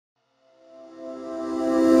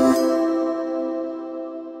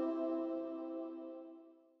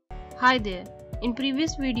Hi there. In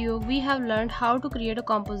previous video we have learned how to create a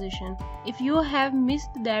composition. If you have missed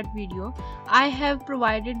that video, I have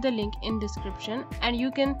provided the link in description and you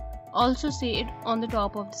can also see it on the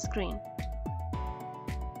top of the screen.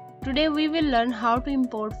 Today we will learn how to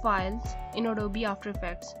import files in Adobe After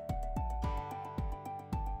Effects.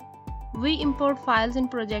 We import files in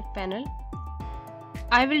Project panel.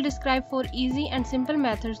 I will describe 4 easy and simple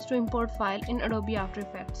methods to import file in Adobe After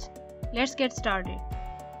Effects. Let's get started.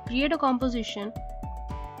 Create a composition.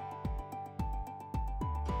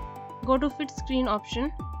 Go to Fit Screen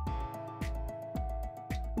option.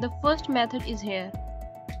 The first method is here.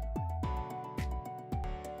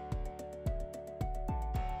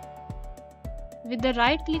 With the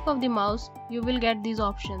right click of the mouse, you will get these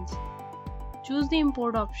options. Choose the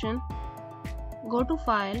import option. Go to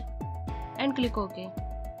File and click OK.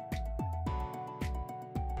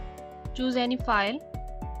 Choose any file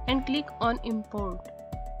and click on Import.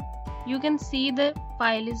 You can see the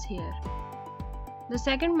file is here. The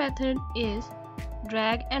second method is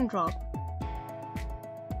drag and drop.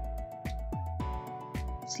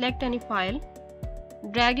 Select any file,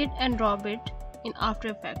 drag it and drop it in After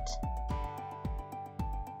Effects.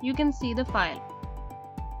 You can see the file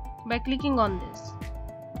by clicking on this.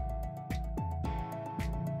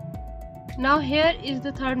 Now here is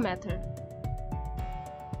the third method.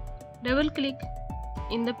 Double click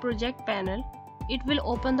in the project panel. It will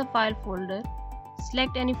open the file folder.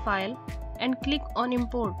 Select any file and click on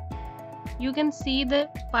Import. You can see the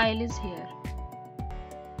file is here.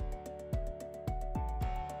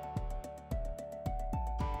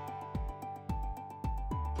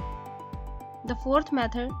 The fourth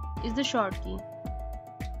method is the short key.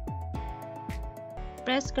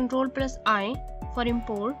 Press Ctrl+I for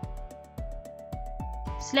import.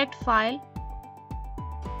 Select File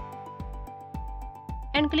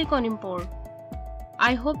and click on Import.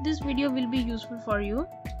 I hope this video will be useful for you.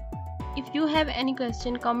 If you have any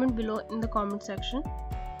question, comment below in the comment section.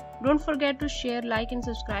 Don't forget to share, like and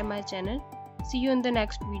subscribe my channel. See you in the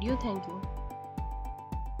next video. Thank you.